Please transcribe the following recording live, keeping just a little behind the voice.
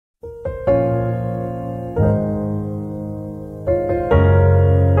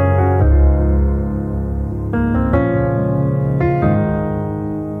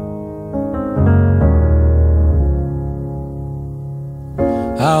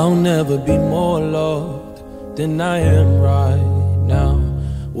I'll never be more loved than I am right now.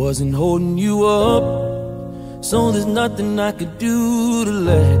 Wasn't holding you up, so there's nothing I could do to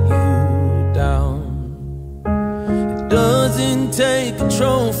let you down. It doesn't take a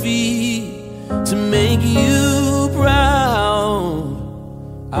trophy to make you proud.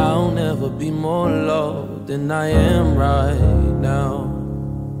 I'll never be more loved than I am right now.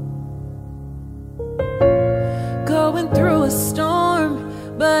 Going through a storm,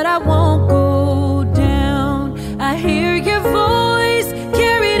 but I won't go down. I hear your voice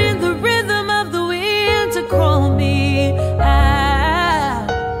carried in the rhythm of the wind to call me out.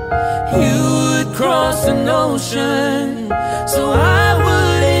 You would cross an ocean so I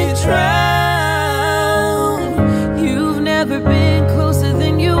wouldn't drown. You've never been closer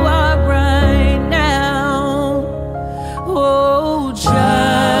than you are right now. Oh,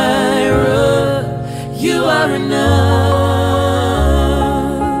 Jireh, you are enough.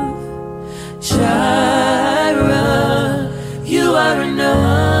 Jireh, you are enough.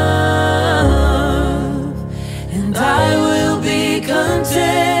 And I will be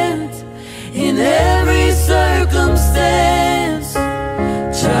content in every circumstance.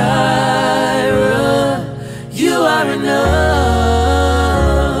 Jireh, you are enough.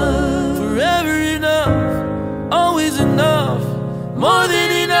 Forever enough, always enough, more than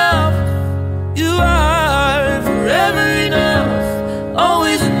enough. You are forever enough,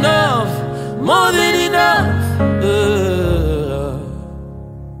 always enough, more than enough.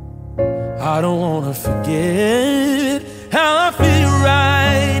 I don't wanna forget how I feel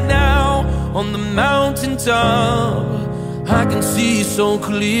right now on the mountaintop. I can see so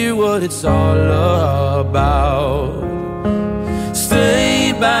clear what it's all about.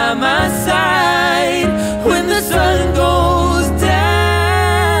 Stay by my side when the sun goes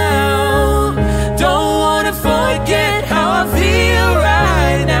down. Don't wanna forget how I feel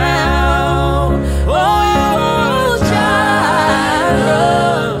right now. Oh,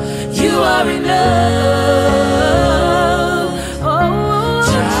 Jireh, you are enough. Oh,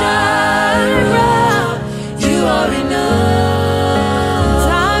 Jireh, you are enough.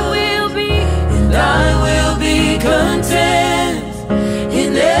 And I will be content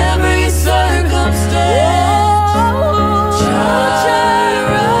in every circumstance.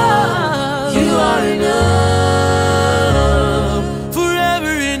 Jireh, you are enough.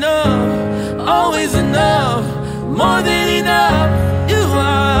 forever enough, always enough, more than enough. You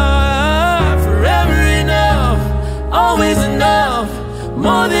are forever enough, always enough,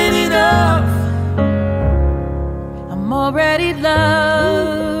 more than enough. I'm already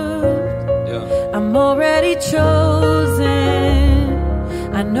loved. Yeah. I'm already chosen.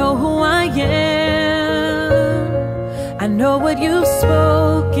 I know who I am. I know what you've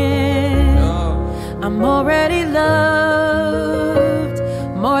spoken. I'm already loved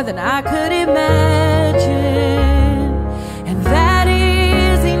more than I could imagine, and that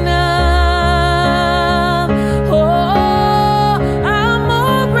is enough. Oh, I'm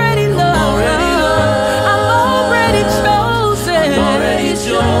already loved. I'm already chosen. I'm already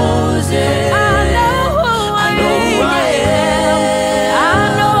chosen. I know who I am. I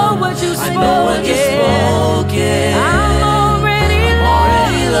know what you've spoken. I'm already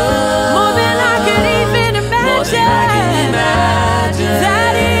loved more than I could even imagine.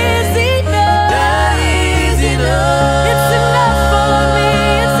 That is enough. That is enough. It's enough for me.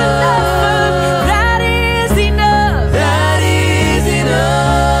 It's enough for me. That is enough. That is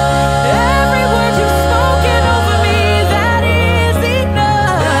enough. Every word you've spoken over me, that is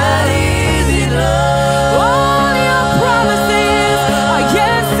enough. That is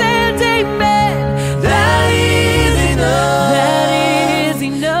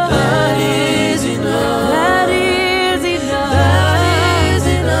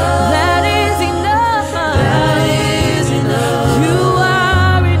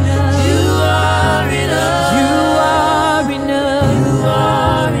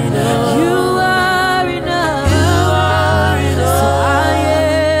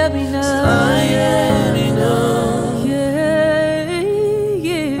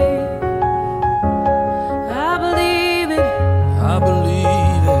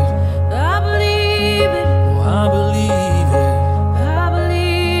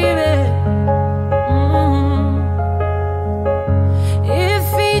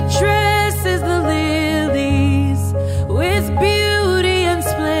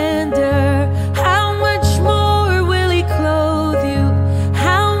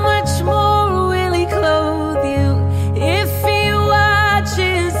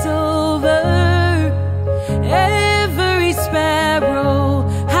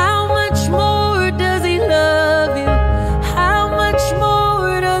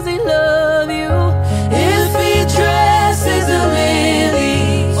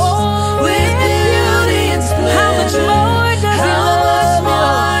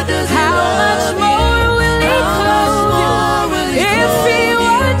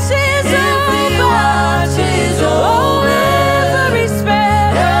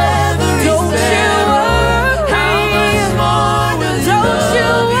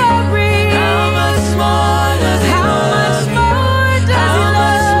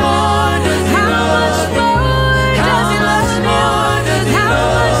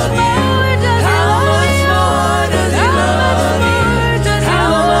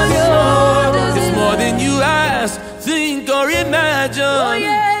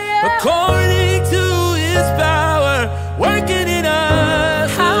according to His power working in us.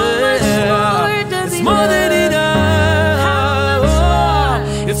 How much more does He more than love? enough. How much more?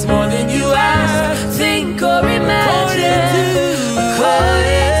 It's more than you ask, think, or imagine.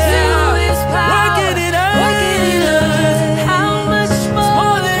 According to His power working in us. How much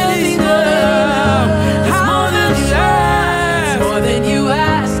more does He love? It's more than you ask. More than you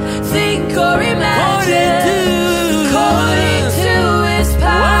ask, think, or imagine. According to His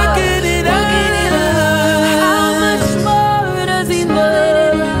power Working in us. How much more does He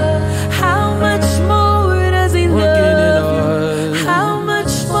love? How much more does He Working in love? us. How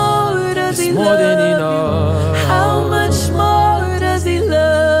much more does He More than love? enough. How much more does He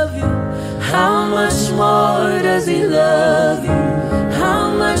love you? How much more does He love you? How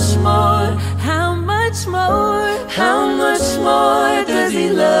much more? How much more? How much more does He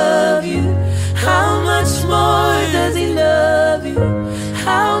love you? How much more does He love you?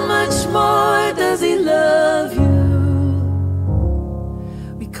 How much more does He love you?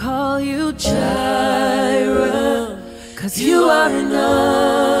 We call you Jireh, 'cause you are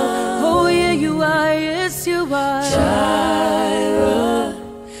enough. Oh yeah, you are, yes you are. Jireh,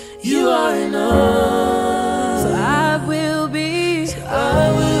 you are enough. So I will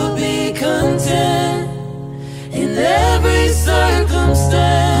be content in every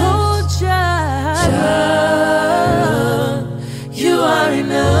circumstance. Oh Jireh, you are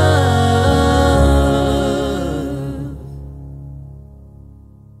enough.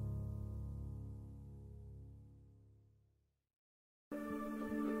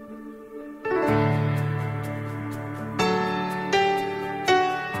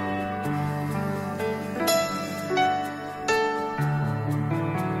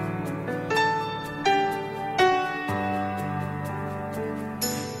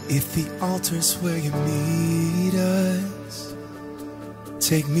 If the altar's where you meet us,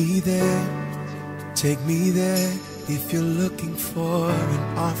 take me there, take me there. If you're looking for an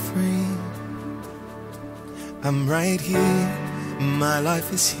offering, I'm right here, my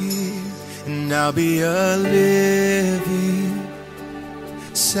life is here, and I'll be a living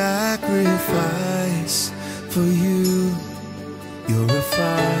sacrifice for you. You're a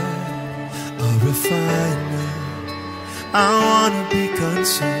refiner. I wanna be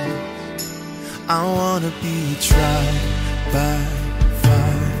consumed, I wanna be tried by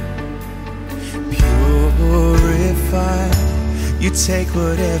fire, purified. You take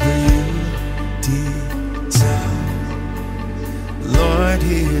whatever you desire. Lord,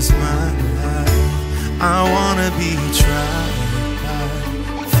 here's my life. I wanna be tried by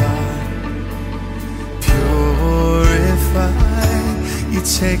fire, purified. You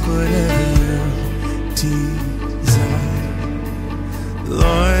take whatever you desire.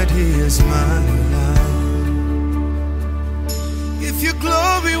 Lord, here's my life. If your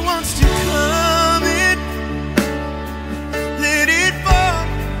glory wants to come in, let it fall.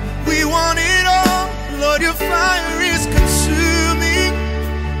 We want it all. Lord, your fire is consuming.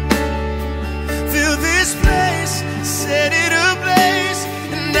 Fill this place, set it ablaze,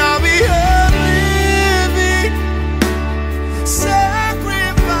 and I'll be a living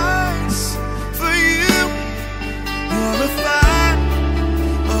sacrifice for you. You're a fire,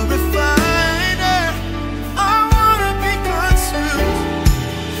 a refiner. I wanna be consumed,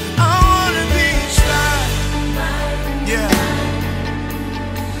 I wanna be tried. Yeah.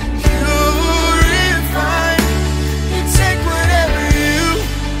 Purified. You take whatever you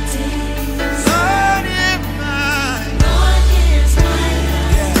Lord, here's mine.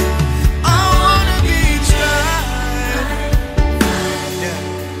 Yeah. I wanna be tried. Yeah.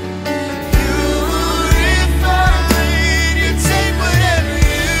 Purified. You take whatever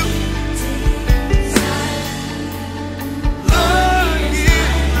you Lord,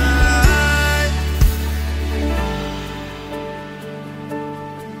 here's mine.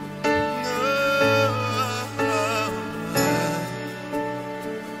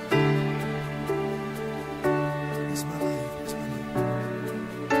 It's my life, it's my life.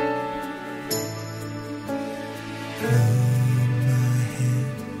 Clean my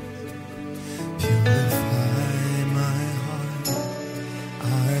hands, purify my heart. I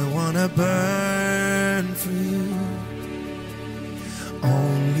wanna burn for you,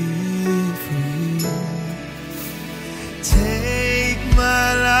 only for you. Take my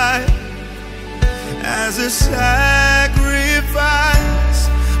life as a sacrifice.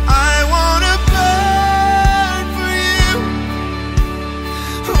 I wanna burn for you,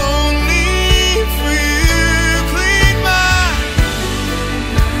 only for you. Clean my,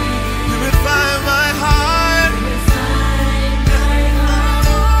 purify my heart. I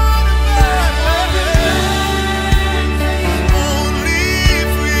wanna burn only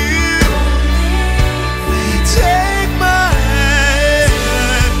for you.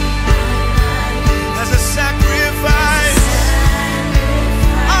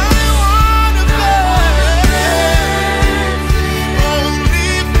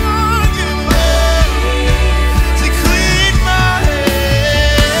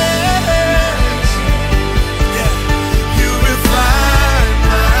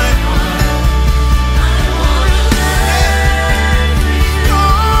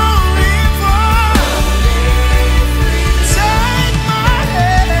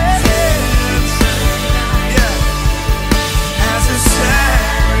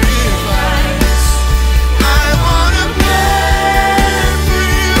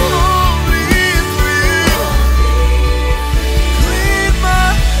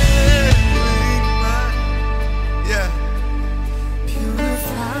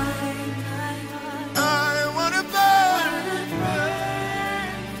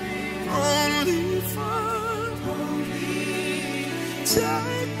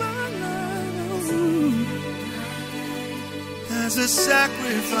 take my life as a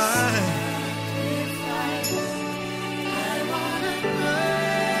sacrifice.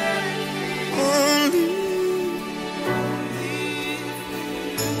 Only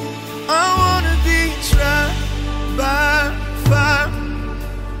I wanna be tried by fire,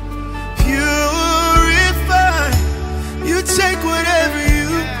 purified. You take whatever you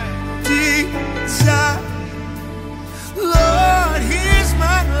desire. Lord, here's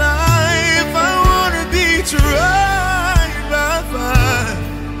my life. I wanna be tried by fire,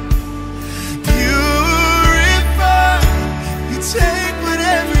 purified. You take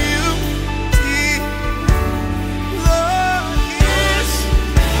whatever you desire. Lord, yes,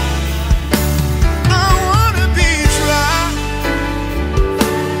 I wanna be tried.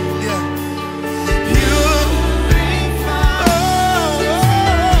 Yeah, purified.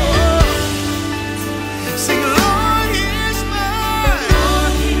 Sing, Lord, here's mine.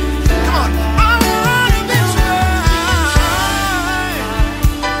 Come on, I wanna be tried.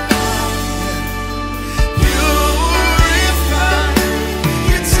 Purified.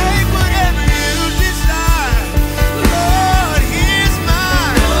 You take whatever you desire. Lord, here's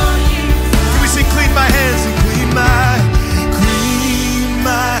mine. Can we sing, clean my hands and clean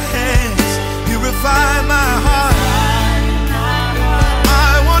my hands, purify my heart. I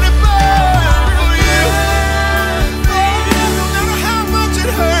wanna burn for you, no matter how much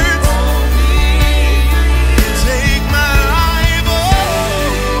it hurts. Take my life, oh,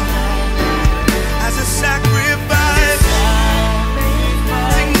 as a sacrifice.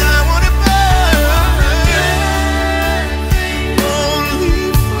 Sing, I wanna burn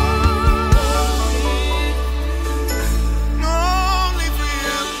only for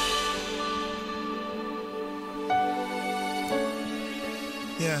you.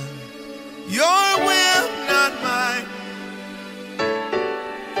 Yeah, your will, not mine.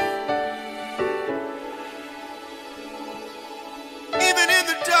 Even in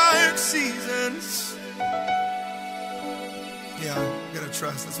the dark seasons. Yeah, you gotta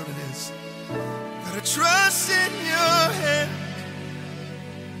trust, that's what it is. Gotta trust in your hand.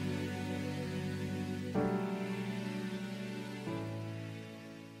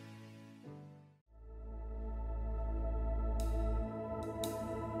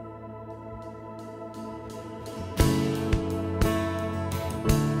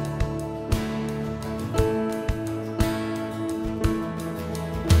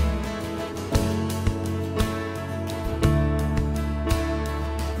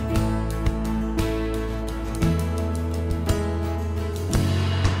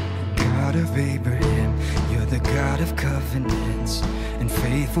 God of Abraham, you're the God of covenants and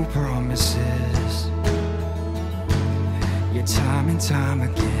faithful promises. Yet time and time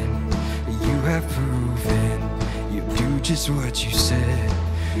again, you have proven you do just what you said.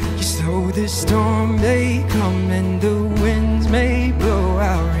 Yes, though the storm may come and the winds may blow,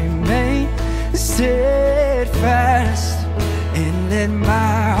 I'll remain steadfast and let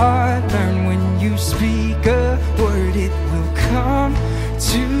my heart learn when you speak a word, it will come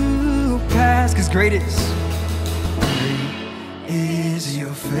to pass. 'Cause great is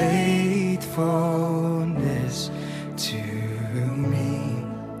your faithfulness to me.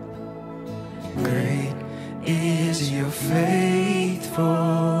 Great is your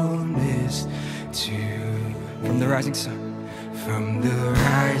faithfulness to from the rising sun. From the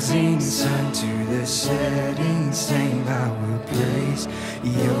rising sun to the setting same, I will praise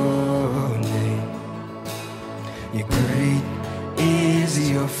your name. Your great is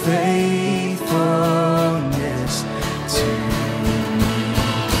your faithfulness to me.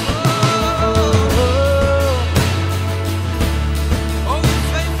 Oh, you're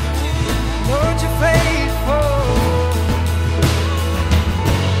faithful. Lord, you're faithful.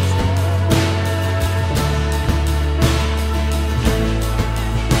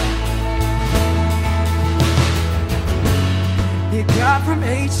 You're God from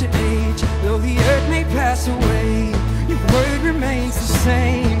age to age, though the earth may pass away, your word remains the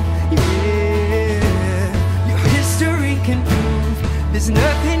same. Yeah, your history can prove there's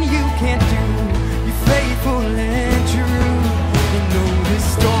nothing you can't do. You're faithful and true. You know the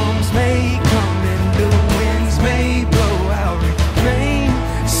storms may come and the winds may blow, I'll remain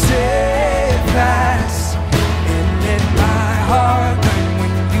steadfast and let my heart learn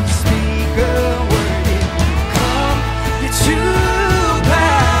when you speak a word, it will come to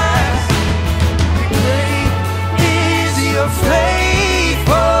pass. Great is your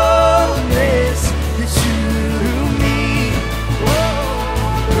faithfulness to me.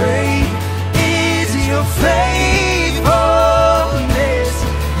 Great is your faithfulness.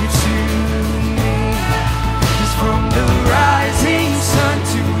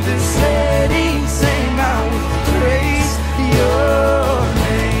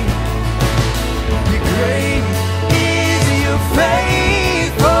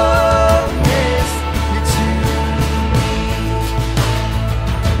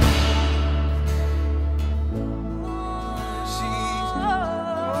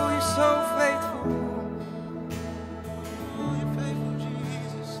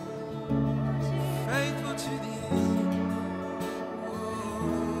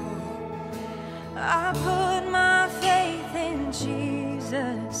 I put my faith in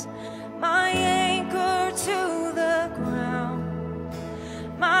Jesus, my anchor to the ground,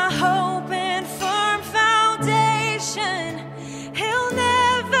 my hope and firm foundation. He'll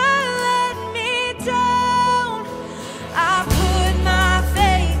never let me down. I put my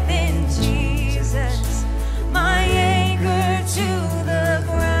faith in Jesus, my anchor to the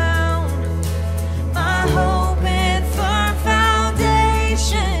ground, my hope and firm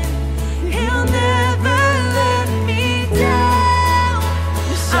foundation. He'll never let me down.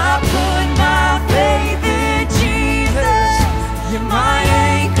 I put my faith in Jesus. You're my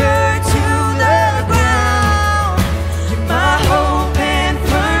anchor to the ground. You're my hope and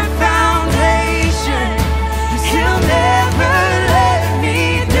firm foundation. He'll never let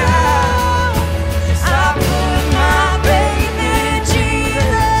me down. I put my faith in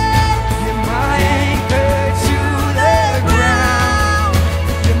Jesus. You're my anchor to the ground.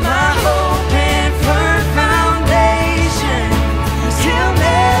 You're my hope and firm foundation. He'll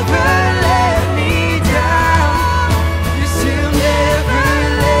never let me down. Yes, he'll never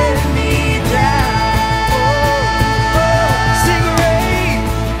let me down. Sing, great,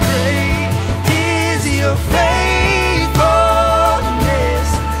 great is your faithfulness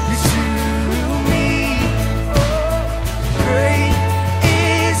to me. Great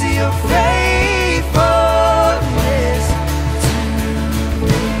is your faithfulness to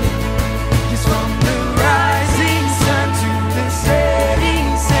me. Yes, from the rising sun to the setting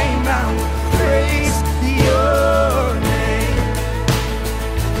same, I'll praise your name.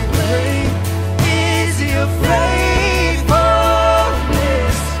 Great is your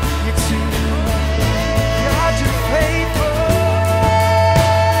faithfulness to me. God, you're faithful.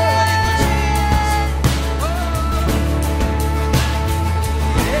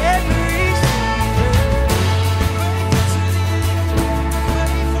 Every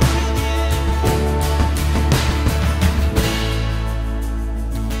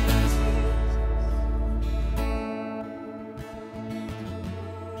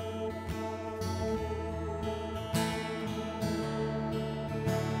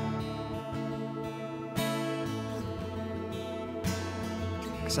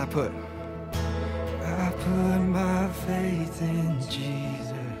Cause I put my faith in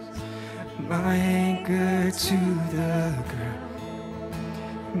Jesus, my anchor to the ground,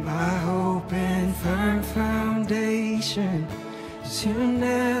 my hope and firm foundation. He'll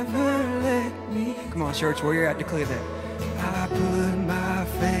never let me. Come on, church, where you're at, declare that. I put my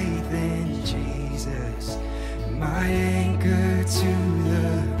faith in Jesus, my anchor to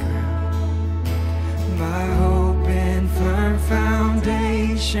the ground, my hope and firm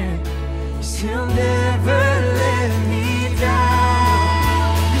foundation. Yes, he'll never let me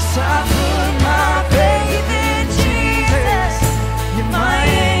down. Yes, I put my faith in Jesus. You're my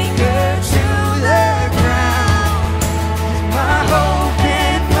anchor to the ground. Yes, my hope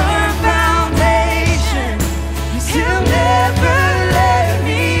and firm foundation. Yes, he'll never let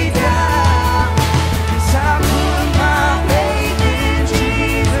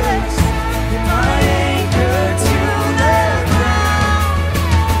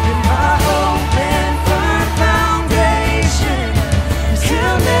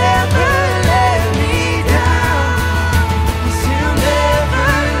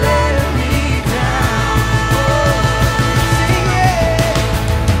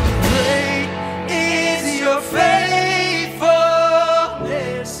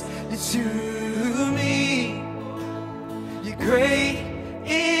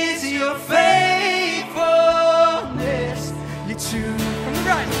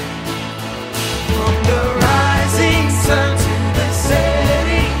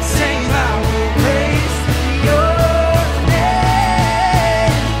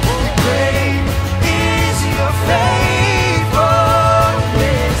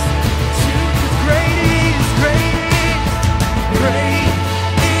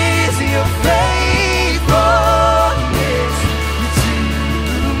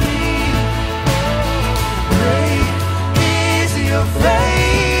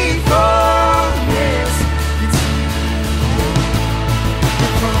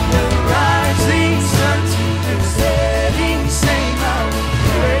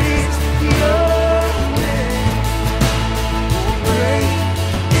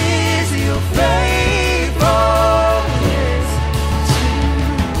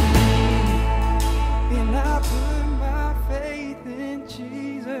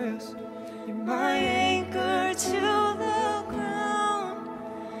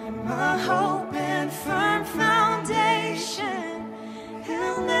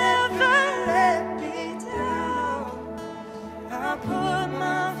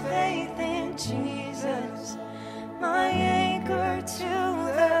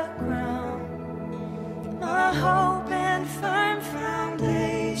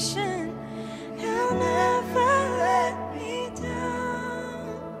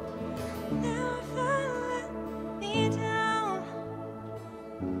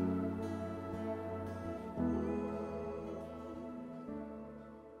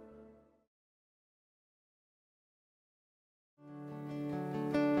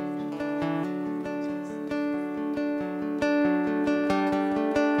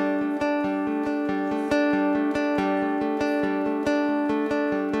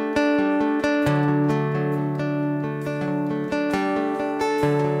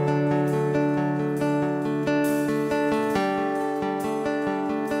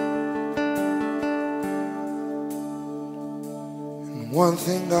one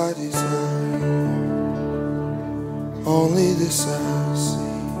thing I desire, only this I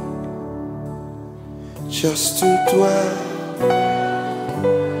seek, just to dwell.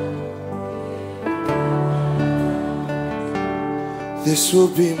 This will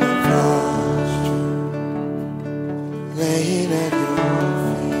be my posture, laying at your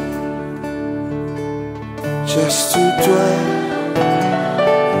feet, just to dwell.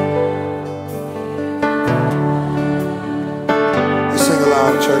 Let's sing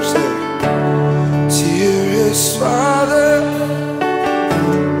aloud, church, sing. Dearest Father,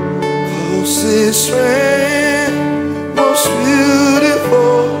 closest friend, most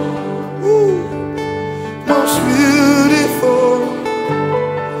beautiful, most beautiful.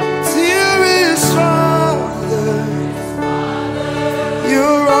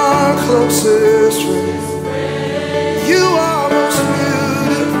 Closest friend, you are most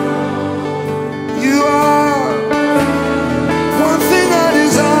beautiful. You are one thing I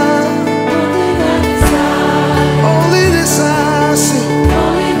desire, only this I see,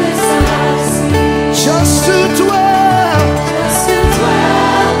 just to dwell,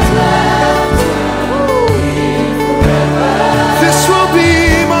 This will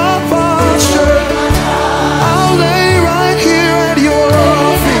be my posture. I'll lay right here at your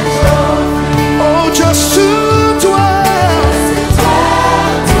feet. Just to dwell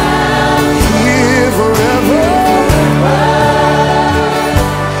here forever.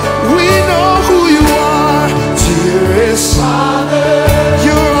 We know who you are, dearest Father.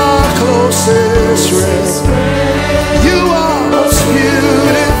 You're our closest friend. You are most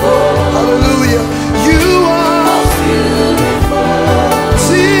beautiful. Hallelujah. You are most beautiful.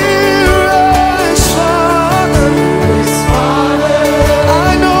 Dearest Father, I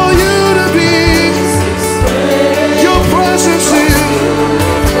know you to be. Your presence is,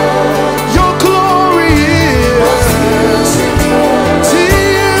 your glory is,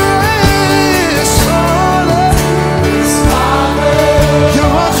 dearest Father,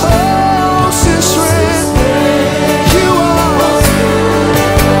 you're my closest friend. You are,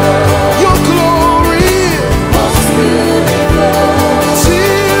 your glory is,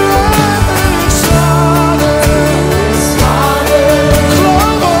 dearest Father,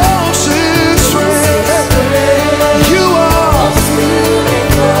 closest friend. You are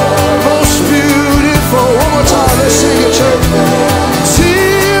most beautiful. One more time, let's sing it, church.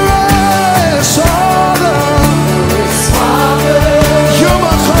 Dearest Father, you're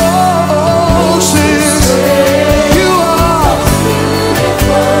my closest. You are,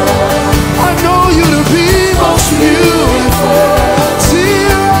 I know you to be most beautiful.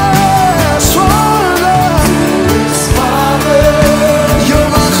 Dearest Father, you're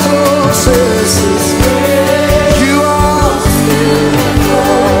my closest. You are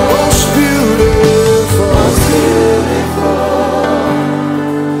most beautiful,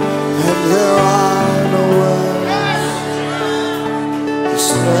 and there are no words. There's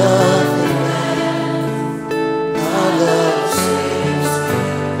nothing I love sings.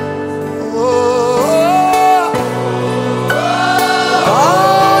 Oh,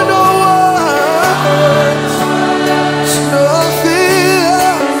 are no words. There's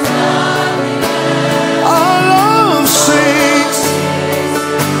nothing our love sings.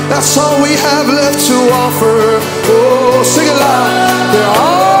 That's all we have left to offer. Oh, sing it loud. There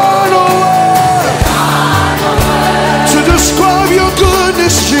are no words to describe your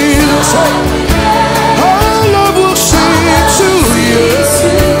goodness, Jesus. Our love will sing to you.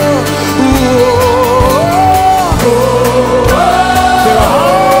 Oh, there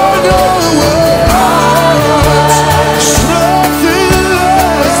are no words. There's nothing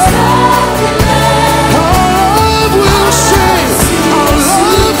left. Our love will sing. Our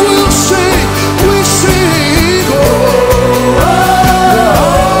love will sing. We sing. Oh, there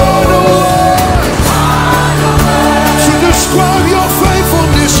are no words to describe your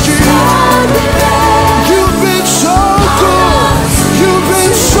faithfulness, Jesus.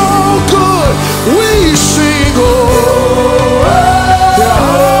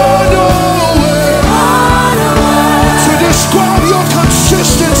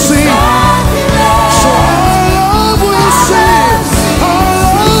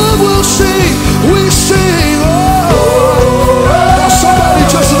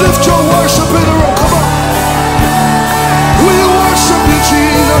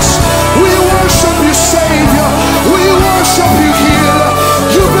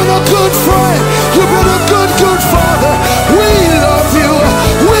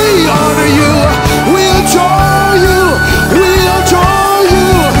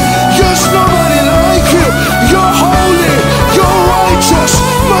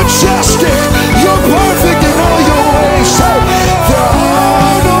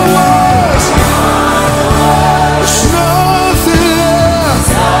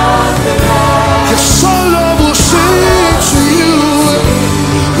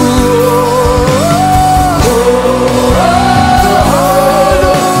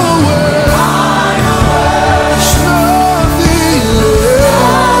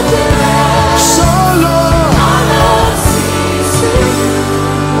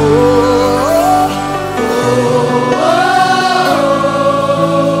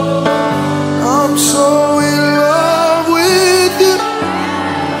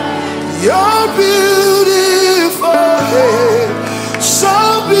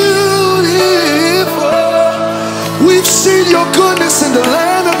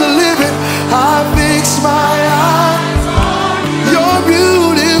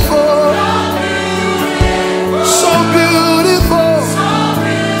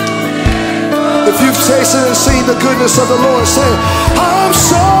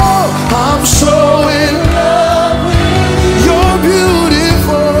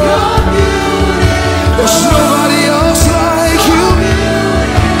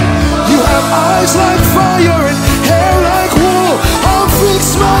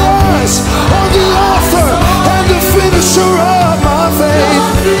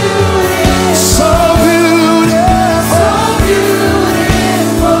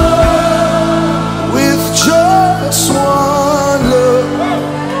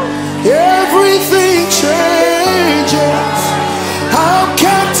 everything changes. I'm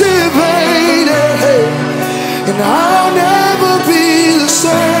captivated, hey, and I'll never be the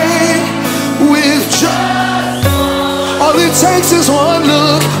same with just all it takes is one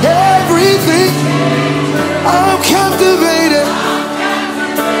look. Everything, I'm captivated.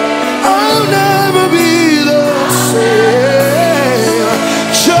 I'll never be the same.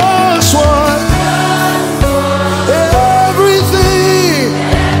 Just one. Everything,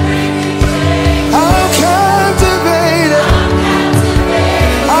 I'm captivated.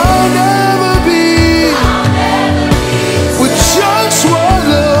 I'll never be with just one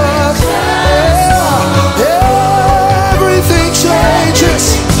look. Everything changes.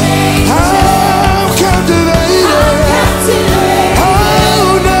 I'm captivated.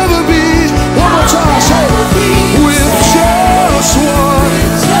 I'll never be, one more time, say, with just one.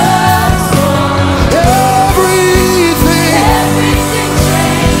 Everything,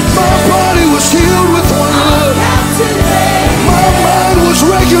 my body was healed with one look. My mind was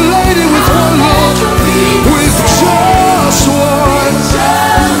regulated with one look. With just one.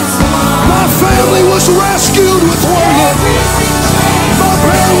 My family was rescued with one look. My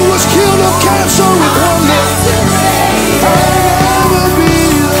parent was killed of cancer with one look. I'll never be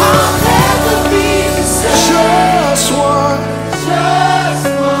just one.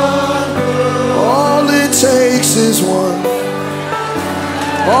 All it takes is one.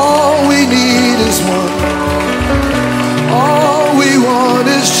 All we need is one. All we want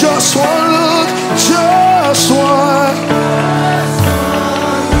is just one look. Just one.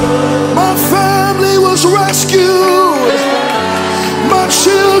 My family was rescued. My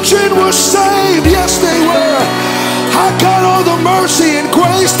children were saved. Yes, they were. I got all the mercy and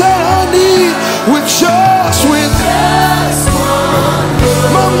grace that I need with just one.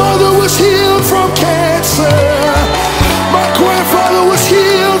 My mother was healed from cancer. My grandfather was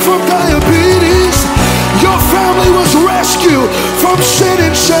healed from diabetes. Your family was rescued from sin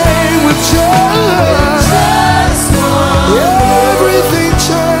and shame with just everything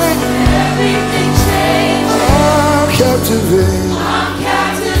changed. I'm captivated.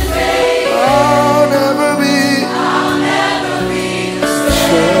 I'll never be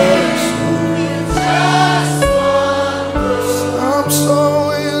just one. I'm so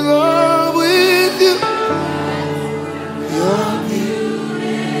in love with you. You're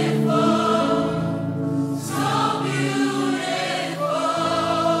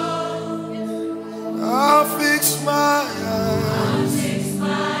I'll fix my eyes.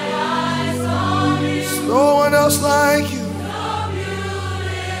 There's no one else like you.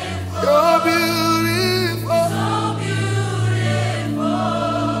 You're beautiful.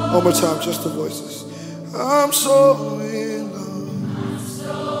 One more time, just the voices. I'm so in love.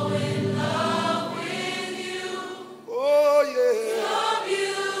 with you. Oh yeah.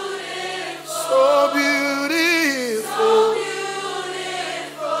 So beautiful.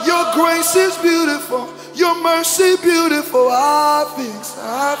 Your grace is beautiful. Your mercy beautiful. I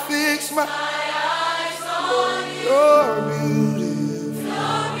fix my eyes on you. You're beautiful.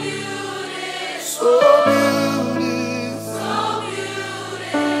 So beautiful.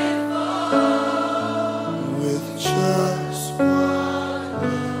 With just one,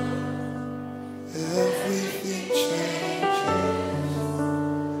 everything changes.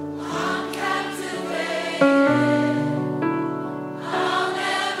 I'm captivated. I'll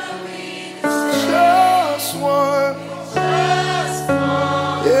never be the Just one.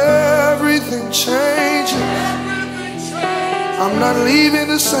 Everything changes. I'm not leaving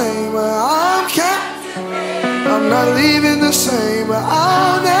the same. I'm not leaving the same.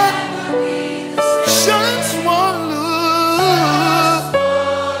 I'll never. Just one look.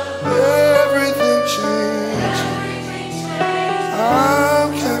 Everything changes. I'm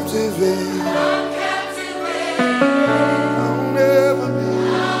captivated. I'll never be.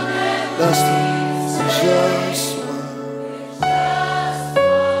 That's the just one.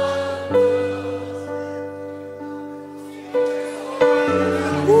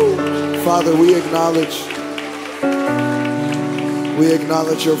 Father, we acknowledge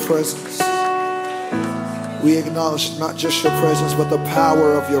your presence. We acknowledge not just your presence, but the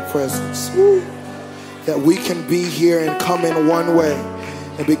power of your presence. That we can be here and come in one way.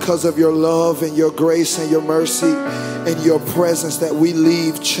 And because of your love and your grace and your mercy and your presence, that we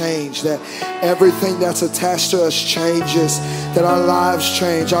leave changed. That everything that's attached to us changes. That our lives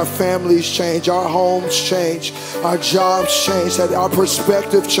change, our families change, our homes change, our jobs change, that our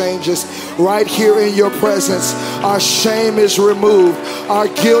perspective changes right here in your presence. Our shame is removed, our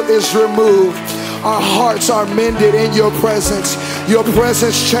guilt is removed, Our hearts are mended in your presence. Your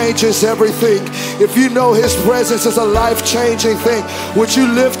presence changes everything. If you know his presence is a life-changing thing, would you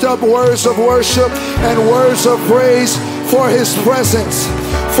lift up words of worship and words of praise for his presence,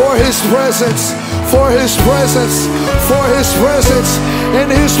 for his presence, for his presence, for his presence. In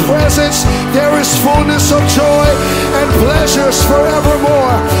his presence there is fullness of joy and pleasures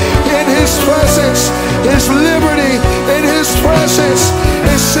forevermore. In his presence is liberty. In his presence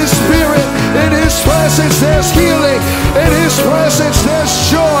is his spirit. In his presence there's healing. In his presence there's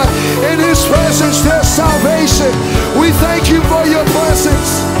joy. In his presence there's salvation. We thank you for your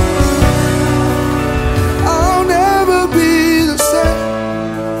presence. I'll never be the same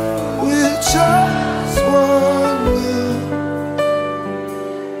with just one look.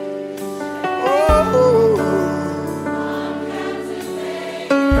 Oh,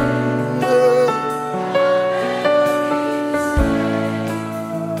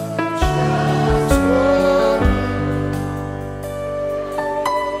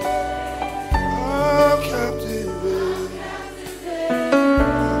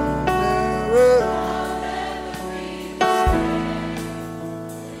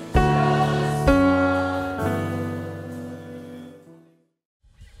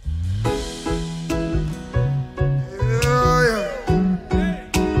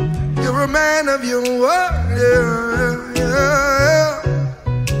 of your word,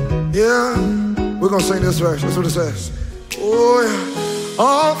 yeah. We're gonna sing this verse. That's what it says. Oh yeah.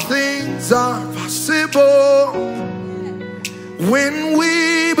 All things are possible when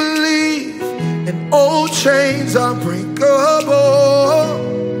we believe, and old chains are breakable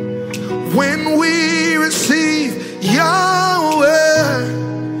when we receive Yahweh.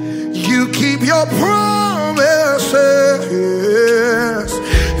 You keep your promises.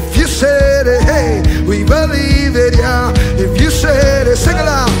 If you said it, hey, we believe it, yeah. If you said it, sing it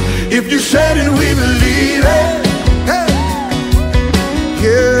out. If you said it, we believe it. Hey,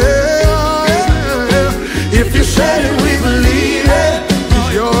 yeah, yeah. If you said it, we believe it.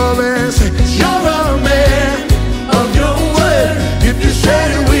 You're a man, say, you're a man of your word. If you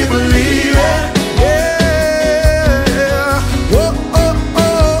said it, we believe it. Yeah, whoa, oh,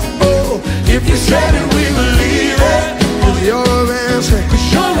 oh, oh. If you said it, we believe it. You're a man, say,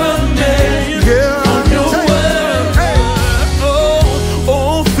 you're a man, yeah, of your word. Hey. Oh,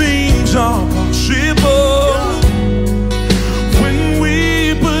 all things are possible when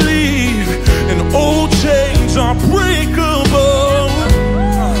we believe, and old chains are breakable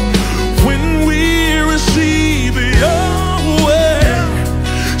when we receive Yahweh.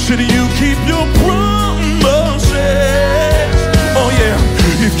 Should you keep your promises? Oh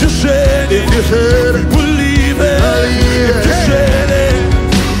yeah, if you said it, believe it. If you said it,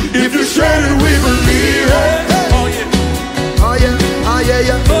 if you said it, we believe it. Oh yeah, Oh yeah, oh yeah,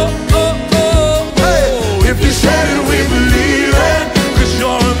 yeah. oh oh oh. Hey, if you said it, we believe it. 'Cause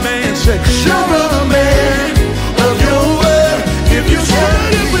you're a man, say, you're a man of your word. If you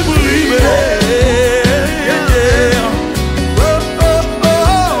said it, we believe it. Yeah. Oh, oh,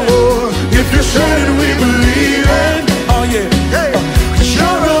 oh, oh. If you said it, we believe it. Oh yeah. Hey, 'Cause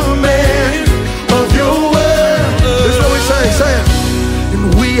you're a man of your word. this is what we say it. And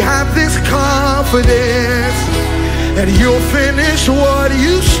we have this confidence that you'll finish what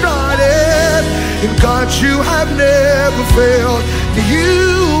you started. And God, you have never failed. You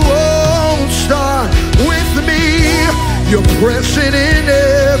won't start with me. You're present in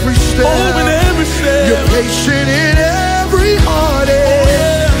every step. Oh, in every step. You're patient in every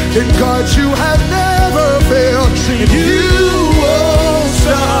heartache. And God, you have never failed. And you won't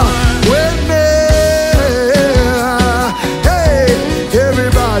stop with me. Hey,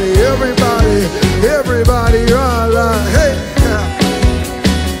 everybody, everybody, everybody, all right. Hey,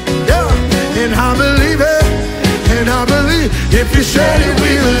 yeah. And I believe it. And I believe. If you said it,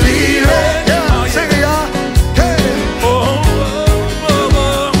 we believe it. Yeah, sing it, y'all. Hey. Oh, oh, oh,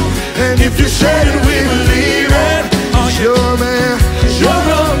 oh. And if you said it, we believe it. You're a man. You're a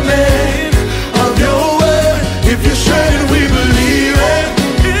man of your word. If you said it, we believe it.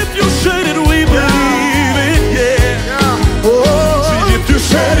 If you said it, we believe it. Yeah. Oh, See, if you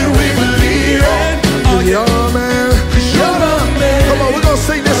said it, we believe it. Oh, yeah. you're a man. You're a man. Come on, we're gonna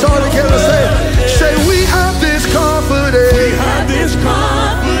sing this all together. Say, we have this confidence. We have this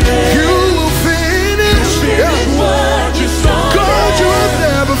confidence. You will finish. Finish what you started. God, you have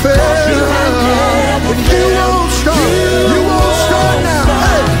never failed. you have never And you won't stop. You won't stop now.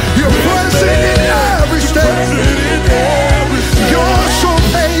 Hey, you're present in every step. You're so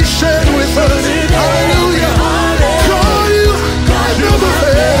patient with us. Hallelujah. God, you have never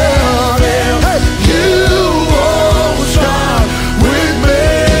failed.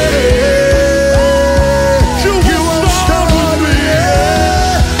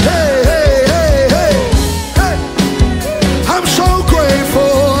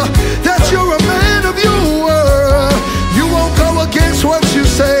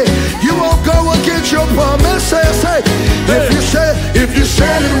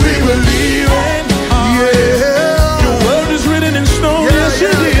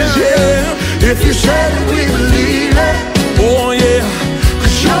 If you said it, we believe it. Oh yeah,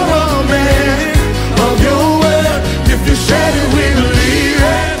 'Cause you're a man of your word. If you said it, we believe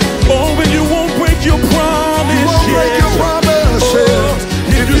it. oh, and you won't break your promise. You won't break your promises.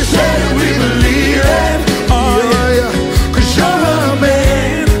 If you said it, we believe it. Yeah, yeah. 'Cause you're a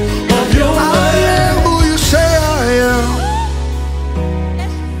man of your word. I am who you say I am.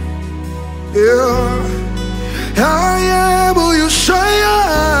 Yeah. I am who you say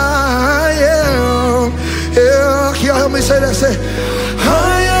I am. Yeah. Can y'all help me say that? Say,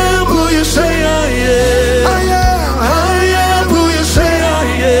 I am who you say I am. I am. I am who you say I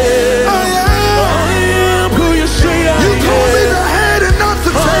am. I am who you say I am. You call me the head and not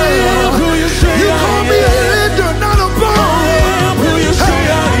the tail. I am who you say I am. You call me a lender, not a borrower. I am who you say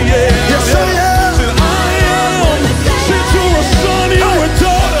I am. Yes, I am. Said I am. Said you're a son, you're a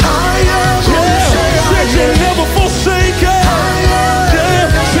daughter. I am who you say I Said am. you'll never forsake us. Yeah.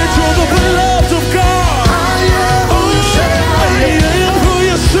 Said you're the beloved of God. I am who you say I am. I am who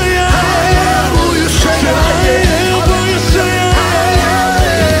you say I am. I am who you say Said I I am. am who you say I am.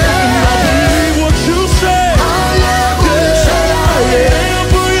 And I believe what you say. I am who you say I I am. am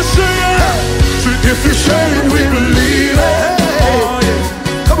who you say I am. If you say it, we believe it. Oh,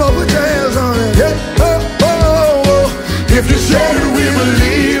 yeah. Come on, put your hands on it. Yeah. Oh, oh, oh. If you say it, we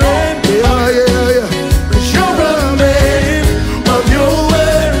believe it. Yeah, yeah, yeah. 'Cause you're a man of your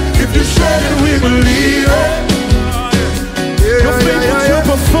word. If you said it, we believe it. Yeah, You're faithful yeah, yeah. to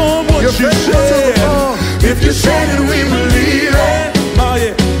perform what You're you faithful to said. perform. If you said it, we believe it. Oh,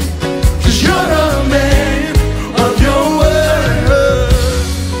 yeah. 'Cause you're a man of your word.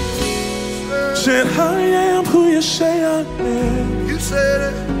 Said I am who you say I am. You said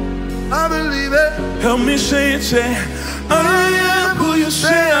it, I believe it. Help me say it, say I am who you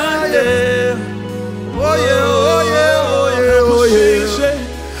say I am. Oh yeah, oh yeah, oh yeah, oh Say it, yeah. say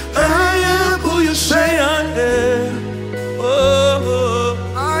I am who you say I am. Oh,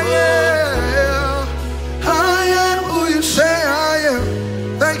 I am. I am who you say I am.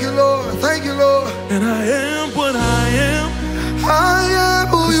 Thank you, Lord. Thank you, Lord. and I am what I am. I am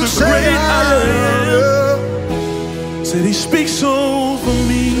who you It's the say great I I am. Said he speaks over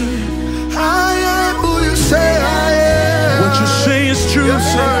me. I am who you say I am. What you say is true. Yes,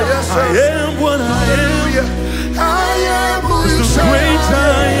 sir. Say, Yes, sir. I am what I am. Hallelujah. I am who you The say great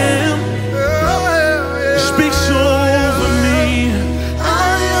I am. am. He speaks over me.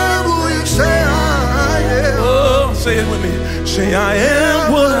 I am who you say I am. Oh, say it with me. Say I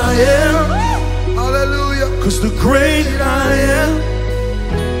am what I am. Hallelujah. 'Cause the great I am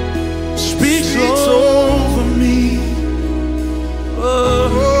speaks over me. Oh,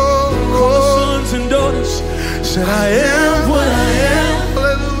 call the sons and daughters. Said I am what I am.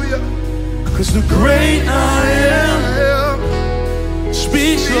 Hallelujah. 'Cause the great I am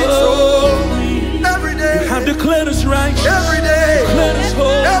speaks over me. Every day. I've declared us righteous. Every day. Declared us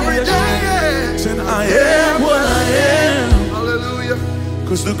holy. Every day. Said I am what I am. Hallelujah.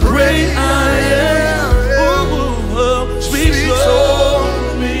 'Cause the great I am speaks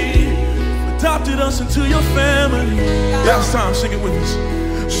over me. Adopted us into your family. Last time, sing it with us.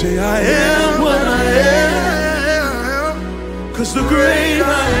 Say I am what I am. 'Cause the great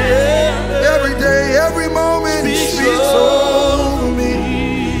I am. Every day, every moment, He speaks over me.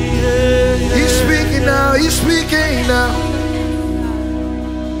 He's speaking now. He's speaking now.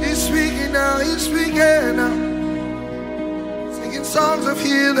 He's speaking now. He's speaking now. Singing songs of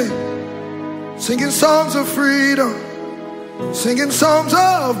healing. Singing songs of freedom. Singing songs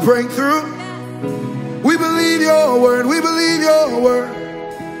of breakthrough. We believe your word. We believe your word.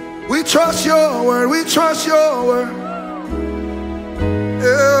 We trust your word. We trust your word.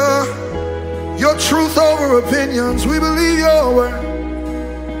 Yeah. Your truth over opinions. We believe your word.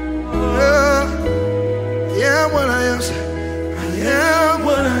 Yeah. Yeah, what I am. I am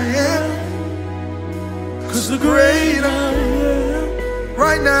what I am. 'Cause the great I am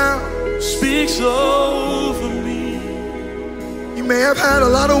Right now. speaks over me. You may have had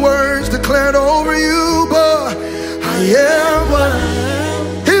a lot of words declared over you, but I am what I am.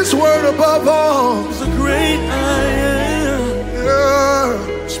 His word above all. 'Cause the great I am Yeah.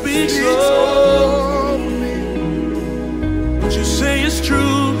 speaks Speaks over over me. what you say is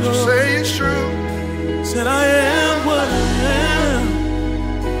true. You say it's true. Said I am what I am.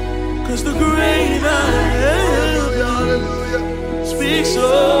 'Cause the great I am Hallelujah, hallelujah. speaks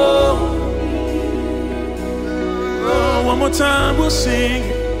over. Oh, one more time we'll sing.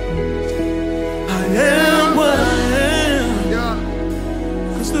 I am what I am. Yeah.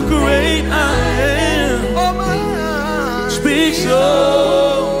 'Cause the great I am Oh my. speaks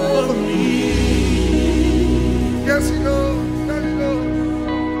over me. Yes, He knows. Yes, He knows.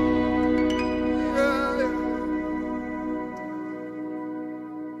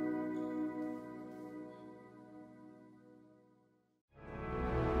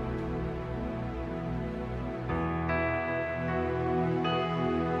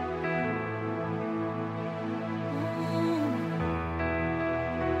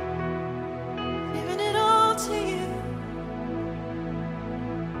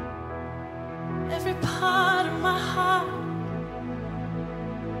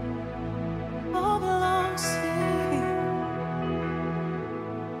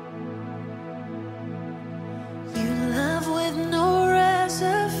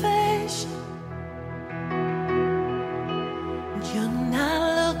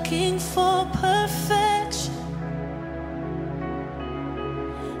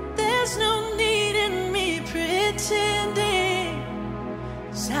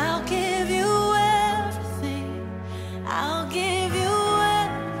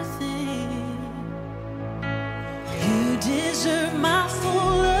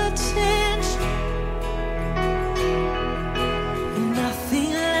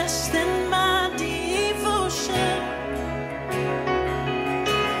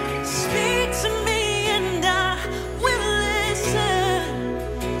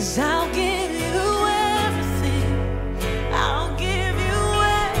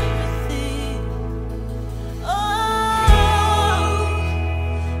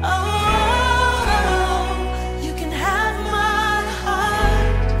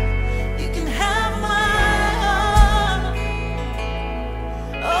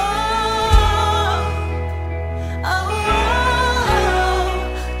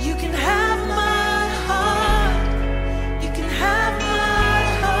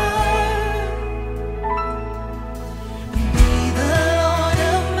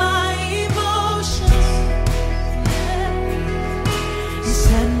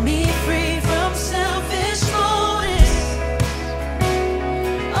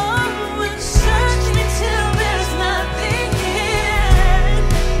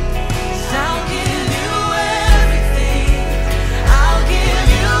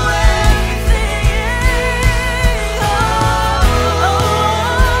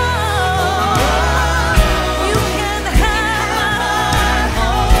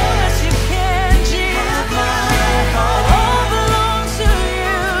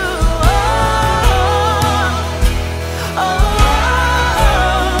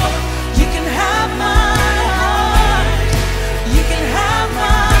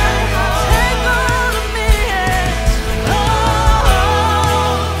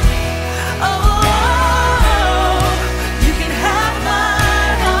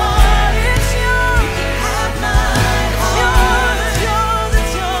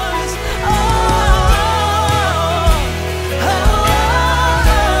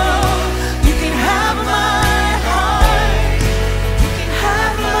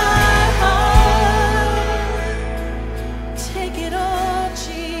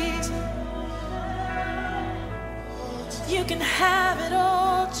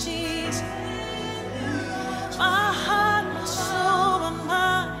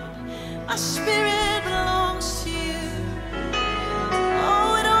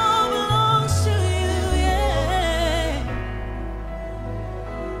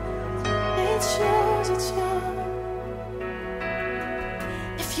 it's yours, it's yours.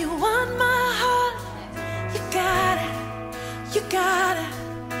 If you want my heart, you got it, you got it,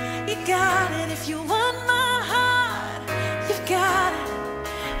 you got it. If you want my heart, you've got it,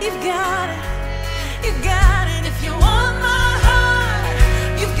 you've got it, you got it. If you want my heart,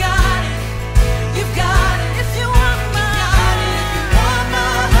 you've got it, you've got it. If you want my heart, if you want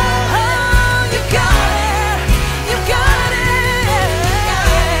my heart, oh, you got it, you got it.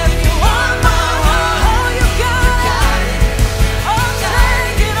 If you want my heart, oh, you got it. Oh,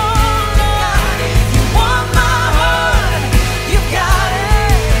 take it all, Lord. If you want my heart, you got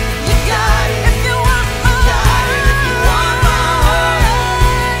it, you got it. If you want my heart, if you want my heart,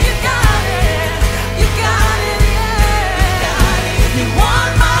 you got it, you got it, yeah. If you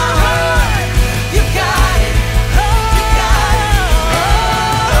want my heart, you got it, oh, you got it,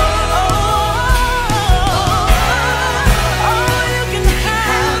 oh, you can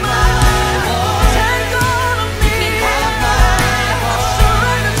have my heart. Take all of me,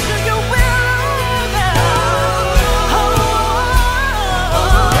 surrender to your will, oh,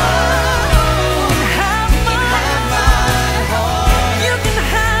 have my heart. You can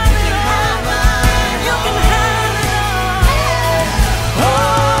have it all. You can have it all.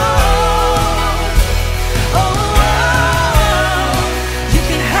 You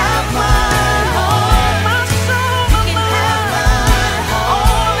can have my heart, my soul, my mind,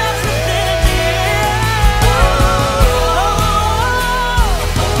 all that's within me.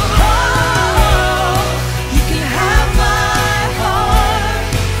 You can have my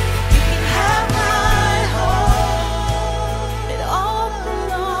heart. You can have my heart. It all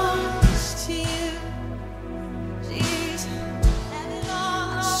belongs to you, Jesus.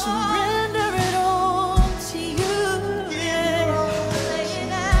 Surrender it all to you.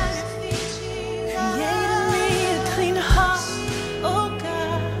 Create in me a clean heart, oh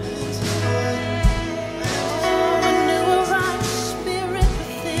God. Renew a right spirit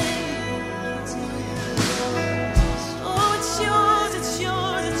within. Oh, it's yours, it's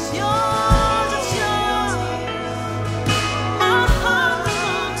yours, it's yours, it's yours. My heart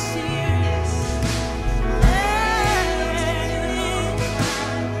belongs to you.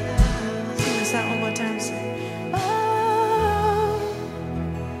 Sing this out one more time. Say, oh,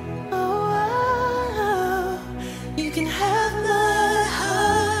 you can have my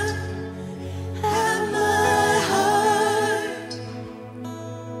heart, have my heart.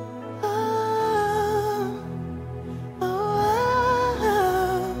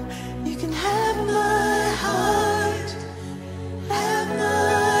 You can have my heart, have my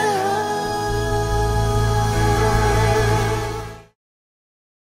heart.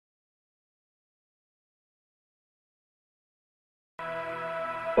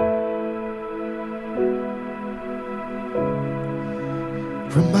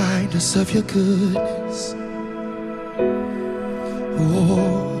 Remind us of your goodness.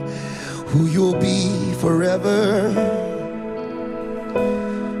 Oh, who you'll be forever.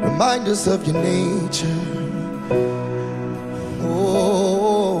 Remind us of your nature.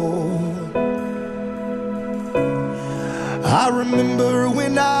 Oh, I remember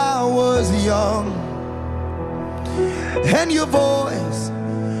when I was young and your voice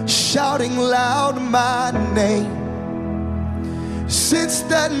shouting loud my name. Since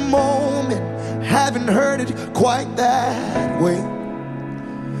that moment, haven't heard it quite that way.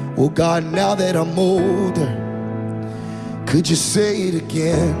 Oh God, now that I'm older, could you say it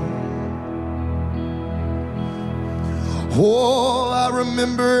again? Oh, I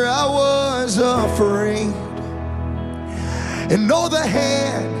remember I was afraid, and oh, the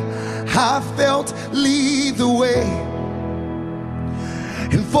hand I felt lead the way.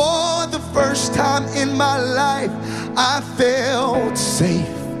 And for the first time in my life, I felt safe.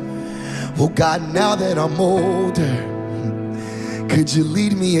 Oh God, now that I'm older, could you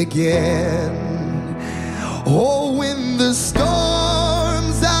lead me again? Oh, when the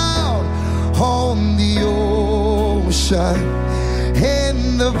storm's out on the ocean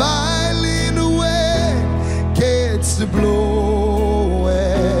and the violent wind gets to blowing,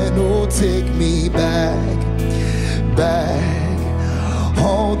 oh, take me back,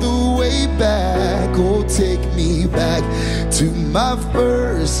 all the way back. Oh, take me back to my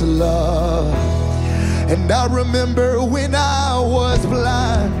first love. And I remember when I was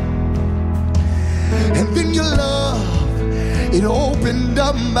blind, and then your love, it opened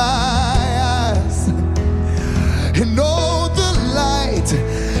up my eyes, and all the light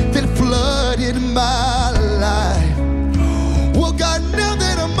that flooded my life. Well, God, now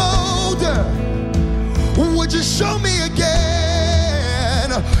that I'm older, would you show me again?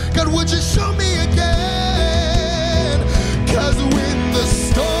 God, would you show me again? 'Cause when the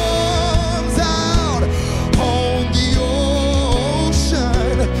storm's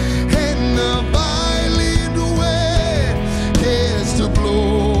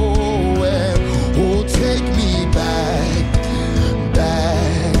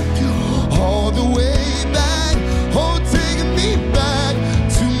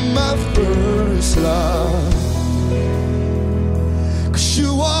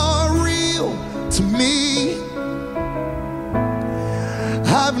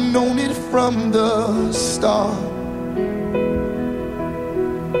I've known it from the start.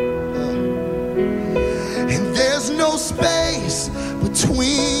 And there's no space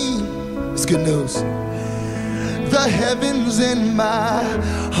between, it's good news, the heavens and my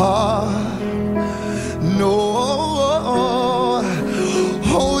heart. No,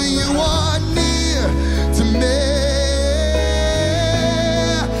 oh, you are near to me.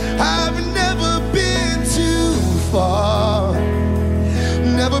 I've never been too far,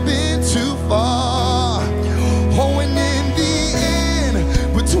 never been too far. Oh, and in the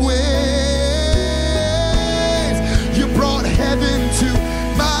in-between, you brought heaven to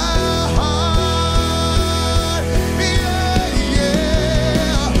my heart. Yeah,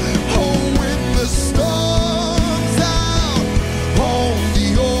 yeah. Oh, when the storm's out on the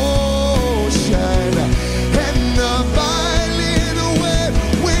ocean and the violent wave,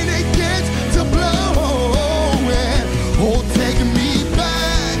 when it gets to blowing, oh, take me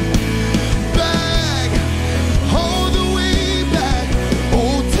back, back, all the way back.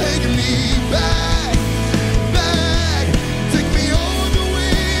 Oh, take me back, back, take me all the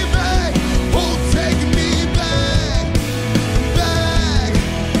way back. Oh, take me back, back,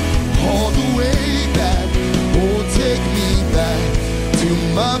 all the way back. Oh, take me back to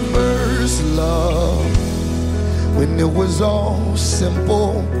my first love, when it was all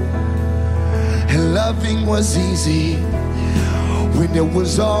simple and loving was easy. When it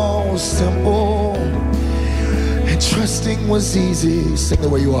was all simple and trusting was easy. Sing it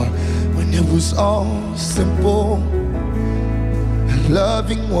where you are. When it was all simple and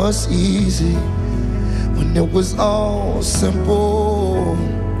loving was easy. When it was all simple.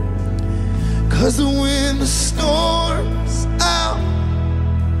 'Cause when the storm's out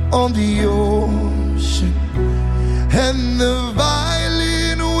on the ocean and the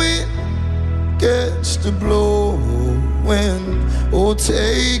violent wind gets to blowing, oh,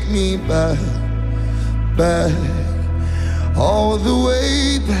 take me back, back, all the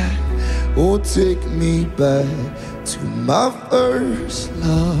way back. Oh, take me back to my first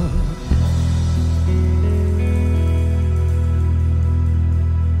love.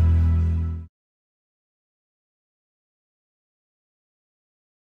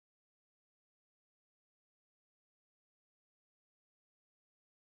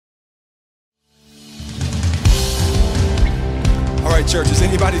 All right, church, is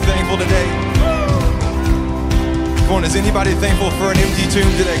anybody thankful today? Come on, is anybody thankful for an empty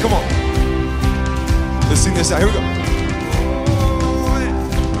tomb today? Come on. Let's sing this out. Here we go.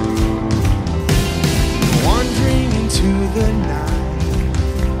 Wandering into the night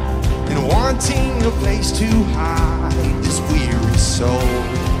and wanting a place to hide this weary soul.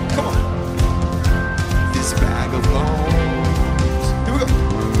 Come on. This bag of bones. Here we go.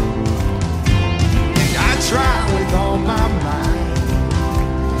 And I try with all my might,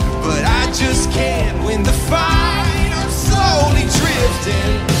 but I just can't win the fight. I'm slowly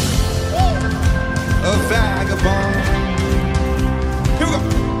drifting, a vagabond. Here we go.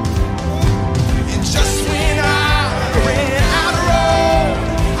 And just when I ran out of road,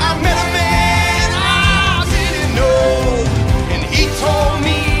 I met a man I didn't know, and he told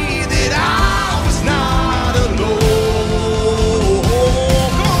me that I was not alone.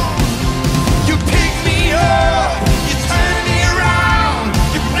 Come on. You picked me up, you turned me around,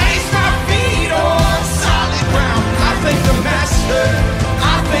 you placed my feet on solid ground. I thank the Master,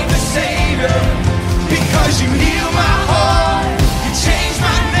 I thank the Savior, because you healed my heart, you changed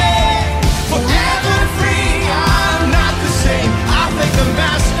my name, forever free. I'm not the same. I thank the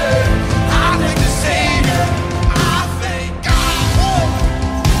Master, I thank the Savior, I thank God. Oh,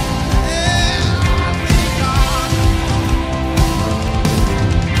 yeah, I thank God.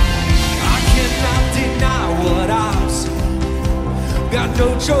 I cannot deny what I've seen. Got no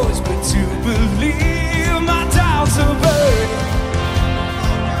choice but to believe. My doubts are burning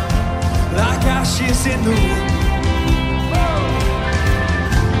like ashes in the wind.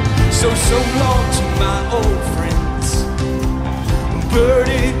 So long to my old friends,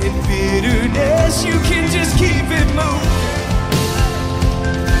 burden and bitterness, you can just keep it moving.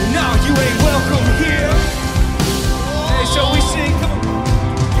 Now you ain't welcome here. Hey, shall we sing? Come on.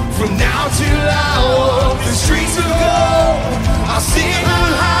 From now till I walk the streets of gold, I'll sing of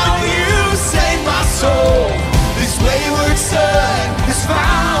how you saved my soul. This wayward son has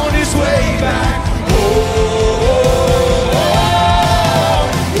found his way back.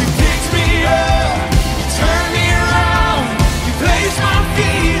 You picked me up, you turned me around, you placed my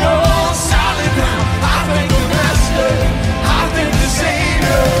feet on solid ground. I thank the Master, I thank the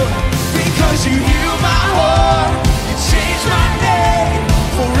Savior, because you healed my heart, you changed my name,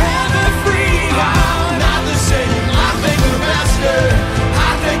 forever free. I'm not the same. I thank the Master,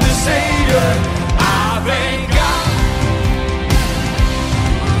 I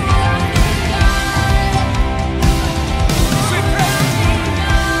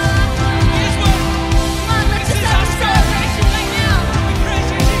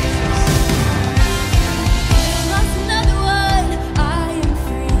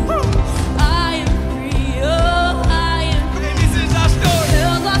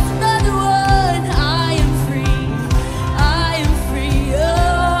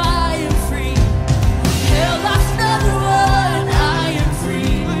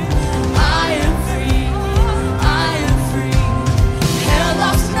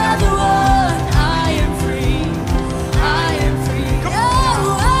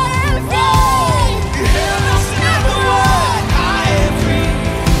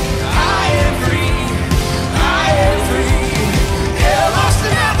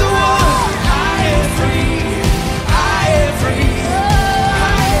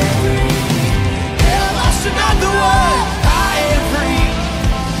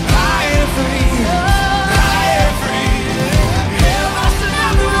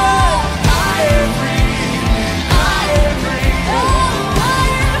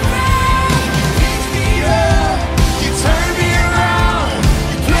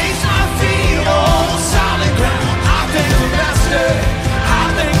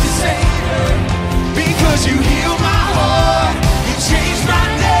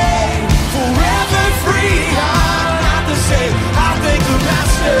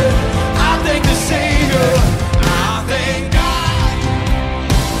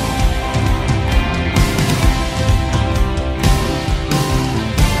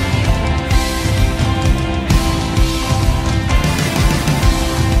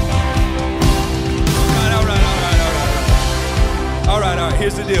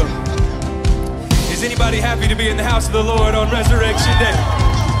be in the house of the Lord on Resurrection Day.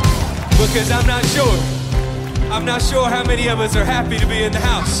 Because I'm not sure how many of us are happy to be in the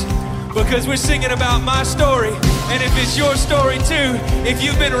house. Because we're singing about my story. And if it's your story too, if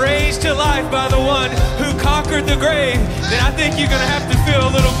you've been raised to life by the one who conquered the grave, then I think you're gonna have to feel a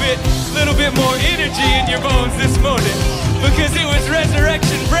little bit more energy in your bones this morning. Because it was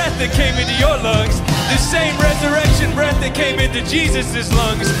resurrection breath that came into your lungs, the same resurrection breath that came into Jesus'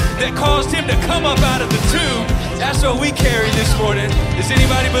 lungs that caused him to come up out of the tomb. That's what we carry this morning. Does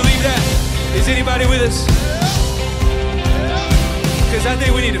anybody believe that? Is anybody with us? Because I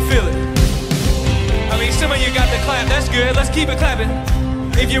think we need to feel it. I mean, some of you got the clap. That's good. Let's keep it clapping.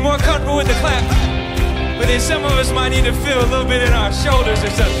 If you're more comfortable with the clap. But then some of us might need to feel a little bit in our shoulders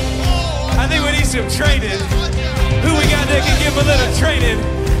or something. I think we need some training. Who we got that can give a little training?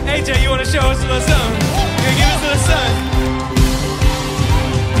 AJ, you want to show us a little something? You gonna give us a little something?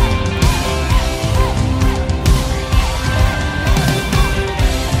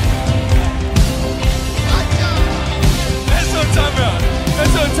 That's what I'm talking about.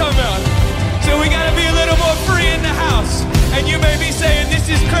 That's what I'm talking about. So we gotta be a little more free in the house. And you may be saying, this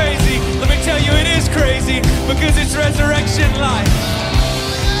is crazy. Let me tell you, it is crazy because it's resurrection life.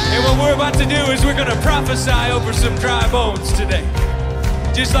 And what we're about to do is we're gonna prophesy over some dry bones today.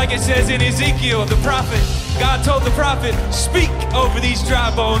 Just like it says in Ezekiel, the prophet, God told the prophet, speak over these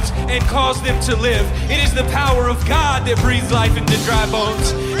dry bones and cause them to live. It is the power of God that breathes life into dry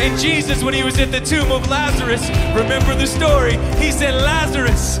bones. And Jesus, when he was at the tomb of Lazarus, remember the story, he said,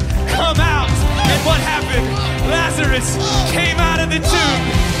 Lazarus, come out. And what happened? Lazarus came out of the tomb,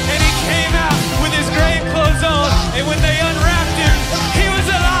 and he came out with his grave clothes on, and when they unwrapped him, he was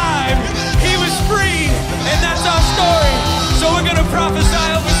alive, he was free, and that's our story. So we're gonna prophesy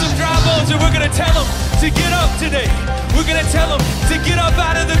over some dry bones, and we're gonna tell them to get up today. We're gonna tell them to get up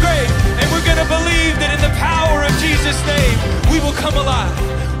out of the grave, and we're gonna believe that in the power of Jesus' name, we will come alive.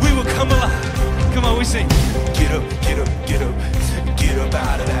 We will come alive. Come on, we sing. Get up, get up, get up, get up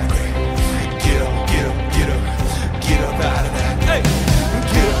out of that grave. Get up, get up, get up, get up out of that. Hey,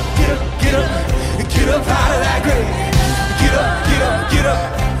 get up, get up, get up, get up out of that grave. Get up, get up, get up,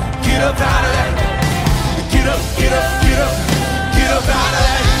 get up out of that. Get up, get up, get up, get up out of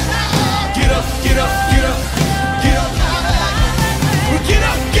that. Get up, get up, get up, get up out of that. Get up, get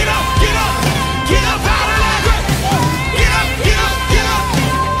up, get up, get up out of that grave. Get up, get up, get up, get up out of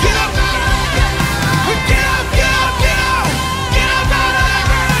that.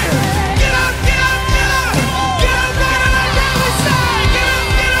 Get up, get up, get up, get up out of that grave. Get up, get up, get up, get up out of that grave. We say, get up,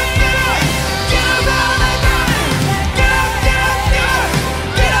 get up, get up, get up out of that grave. Get up, get up, get up,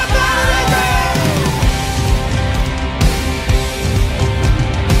 get up out of that grave.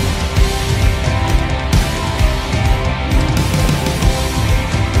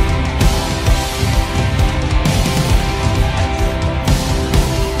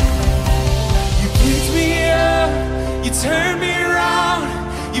 Turn me around,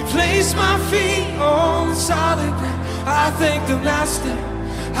 you place my feet on solid ground. I thank the Master,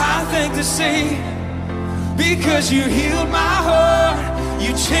 I thank the Savior, because you healed my heart,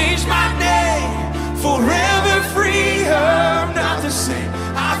 you changed my name, forever free. I'm not the same.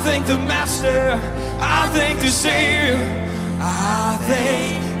 I thank the Master, I thank the Savior, I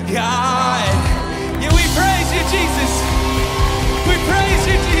thank God. Yeah, we praise you, Jesus. We praise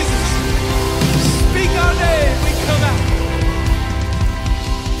you, Jesus. Speak our name, we come out.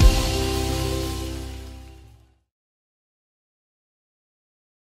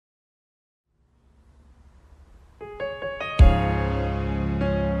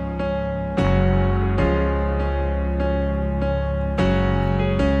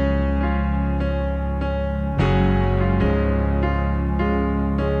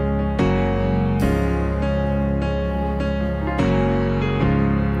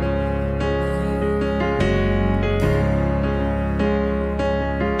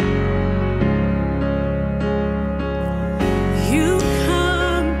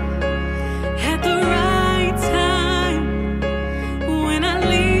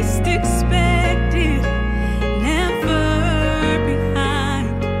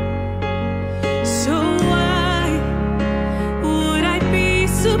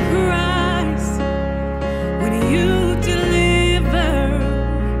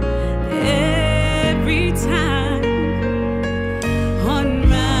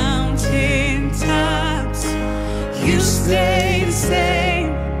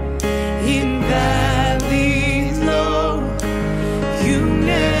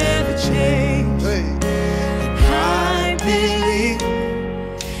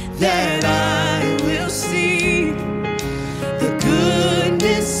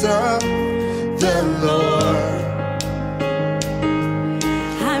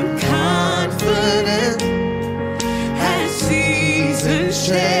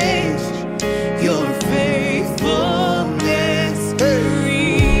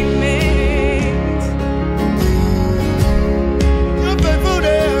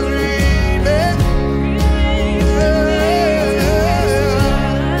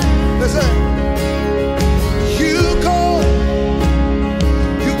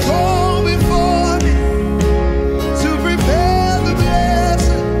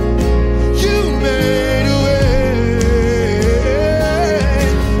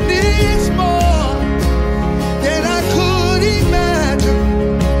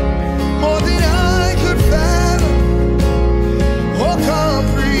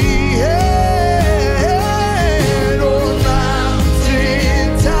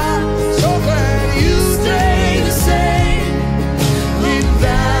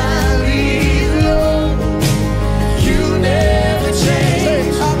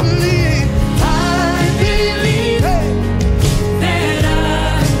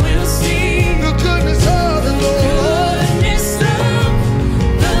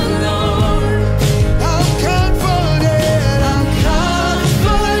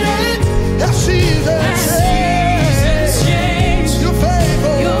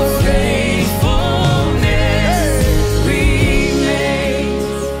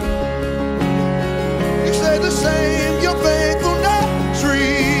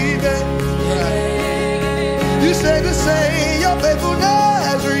 You stay the same, your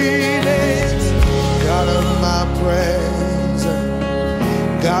faithfulness remains. God of my present,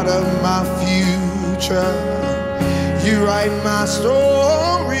 God of my future, you write my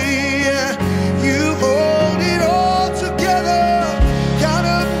story, you hold it all together. God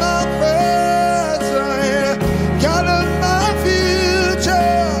of my present, God of my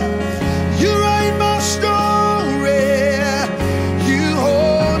future, you write my story, you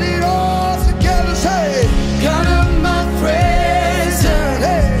hold it all together. Say, God of my present,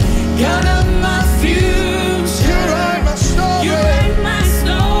 hey, God of my future, you write my story, you write my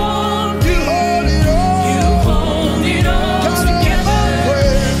story, you hold it all, you hold it all together.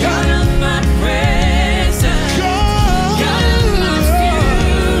 God of my present, God of my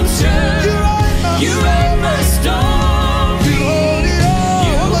future, you write my story, you hold it all,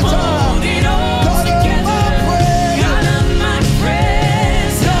 you hold it all together. God of my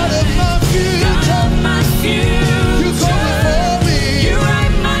present, God of my future, God of my future, you go before me, you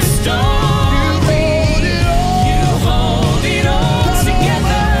write my story, you hold it all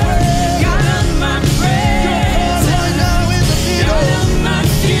together. God of my present, right now in the middle, God of my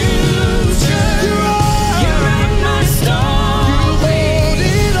future, you write my story,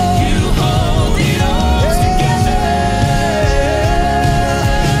 you hold it all together.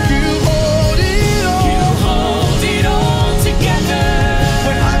 You hold it all, you hold it all together.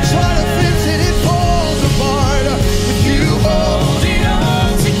 When I try to fix it, it falls apart, but you hold it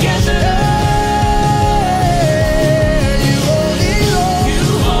all together. You hold it all, you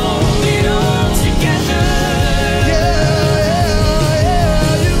hold it all together. You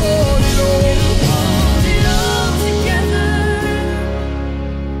hold it all, you hold it all together.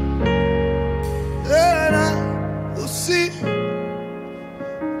 And I will see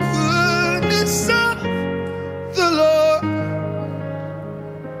goodness of the Lord,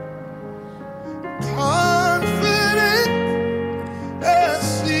 confident as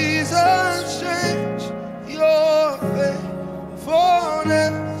seasons change, your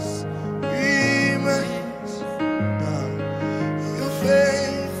faithfulness remains. Your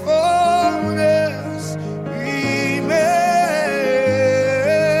faithfulness remains.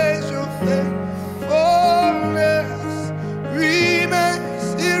 Your faithfulness remains.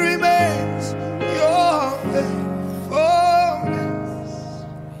 It remains. Your faithfulness.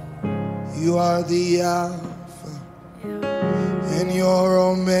 You are the Alpha and your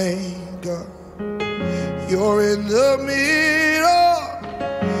Omega. You're in the middle.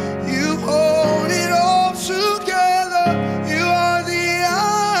 You hold it all together. You are the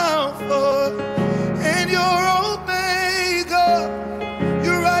Alpha and your Omega.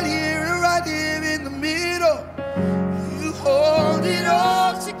 You're right here in the middle. You hold it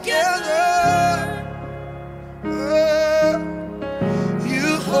all together.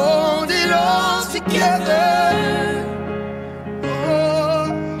 You hold it all together. Oh,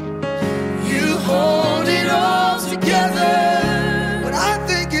 you hold it all together. But I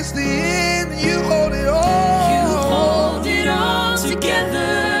think it's the end. You hold it all. You hold it all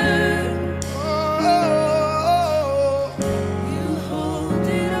together. Oh, you hold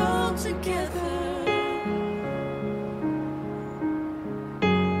it all together.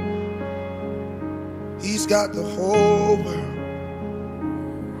 He's got the whole world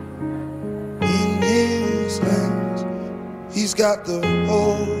in his hands. He's got the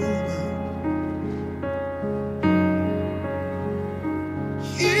whole world.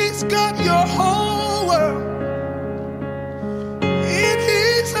 He's got your whole world in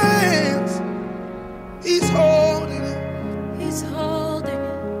his hands. He's holding it. He's holding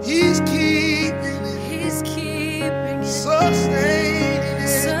it. He's keeping it. He's keeping it. Sustaining it.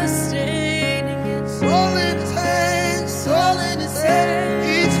 Sustaining it. It's all in his hands. It's all in his hands.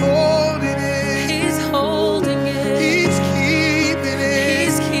 He's holding it. He's holding it. He's keeping it.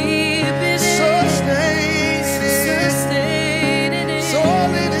 He's keeping it. Sustaining it. Sustaining it. It's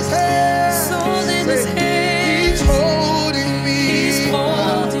all in his hands. It's all in his hands. He's holding me. He's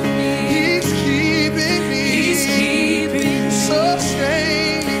holding me. He's keeping me. He's keeping me.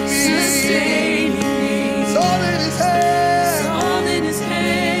 Sustaining me. Sustaining me. It's all in his hands. It's all in his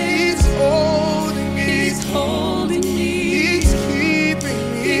hands. He's holding me. He's holding me. He's keeping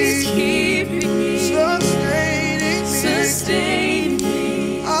me. He's keeping me. Sustaining me. Sustaining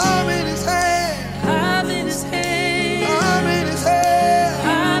me. I'm in his hand. I'm in his hand. I'm in his hand.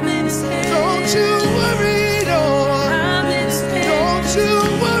 I'm in his hand. Don't you worry, no. I'm in his hand. Don't you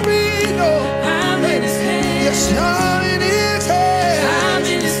worry, no. I'm in his hand. Yes, I'm in his hand. I'm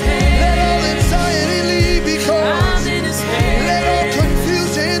in his hand. Let all anxiety leave because I'm in his hand. Let all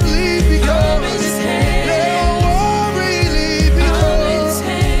confusion leave because I'm in his hand. Let all worry leave because I'm in his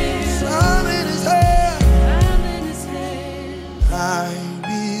hand. I'm in his hand. I'm in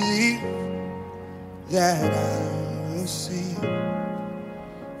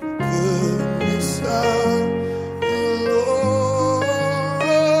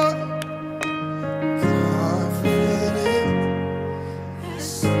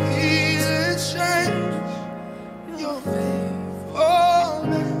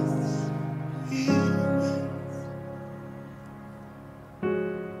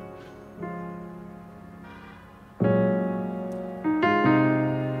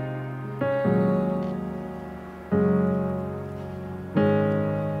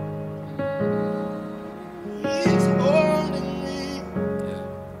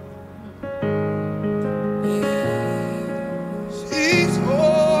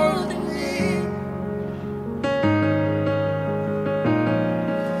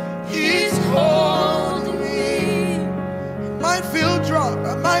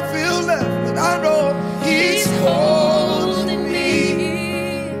might feel left, but I know He's holding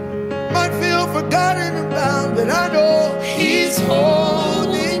me. Might feel forgotten about, but I know He's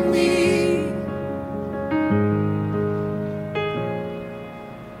holding me.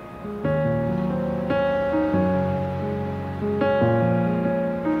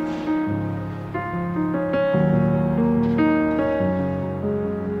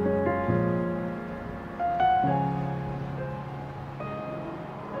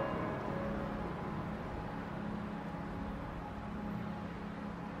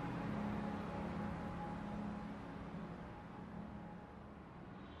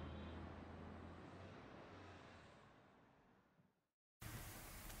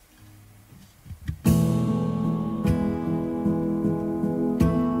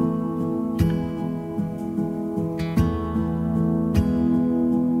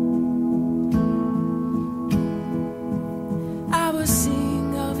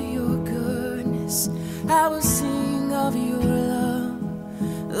 I will sing of your love.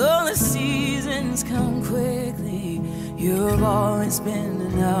 Though the seasons come quickly, you've always been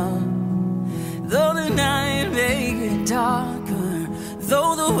enough. Though the night may get darker,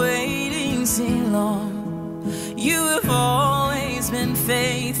 though the waiting seems long, you have always been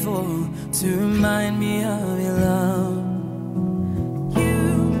faithful to remind me of your love.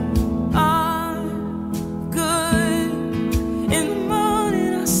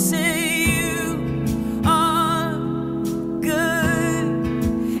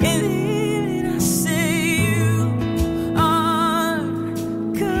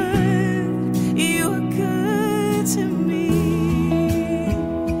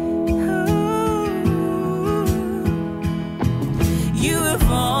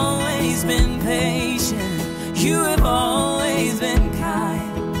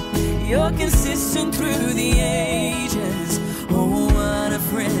 You're consistent through the ages. Oh, what a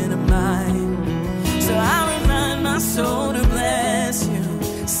friend of mine. So I remind my soul to bless you,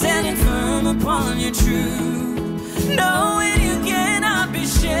 standing firm upon your truth, knowing you cannot be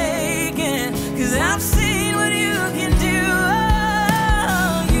shaken, 'cause I've seen what you can do.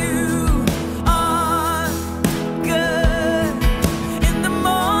 Oh, you are good. In the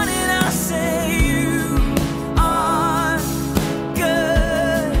morning I'll say you are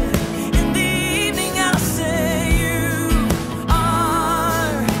good. In the evening I'll say you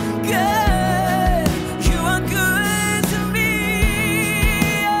are good. You are good to me.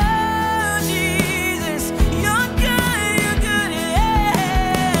 Oh, Jesus, you're good, yeah.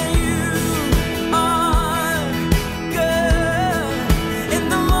 You are good. In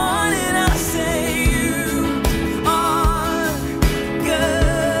the morning I'll say you are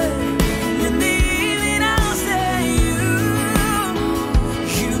good. In the evening I'll say you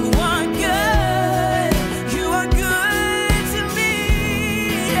are good. You are good to me,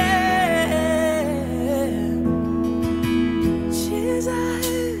 yeah.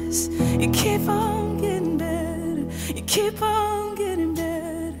 Jesus, you keep on getting better. You keep on getting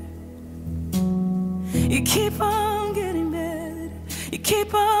better. You keep on getting better. You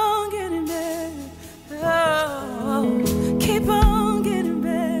keep on getting better. Oh, keep on getting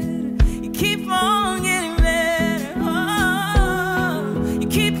better. You keep on getting better. Oh, you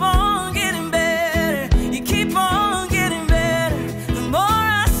keep on getting better. You keep on getting better. The more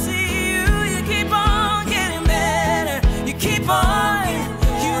I see you, you keep on getting better. You keep on.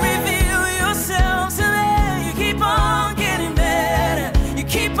 You reveal yourself to me. You keep on getting better. You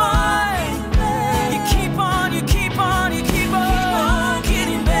keep on. You keep on. You keep on. You keep on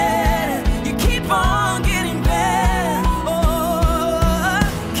getting better. You keep on getting better.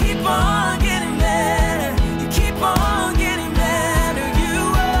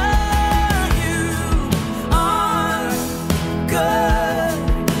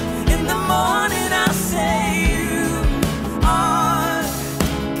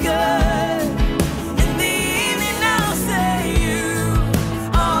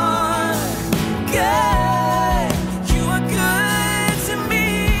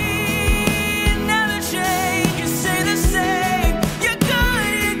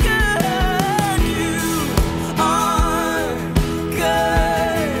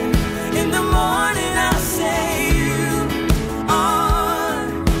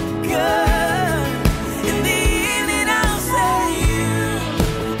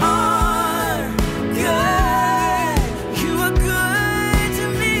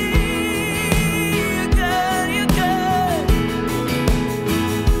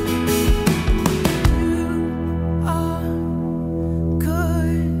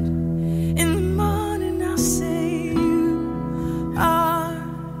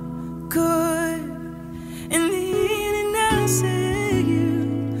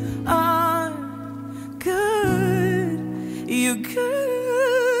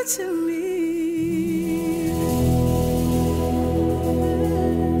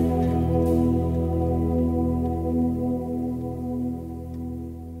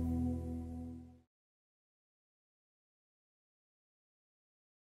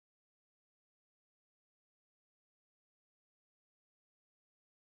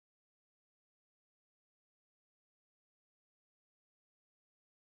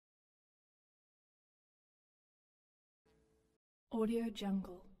 Audio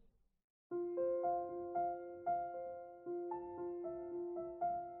Jungle.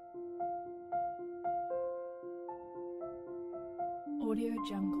 Audio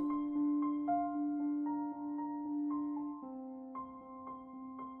Jungle.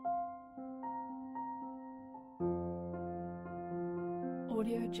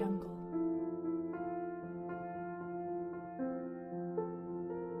 Audio Jungle.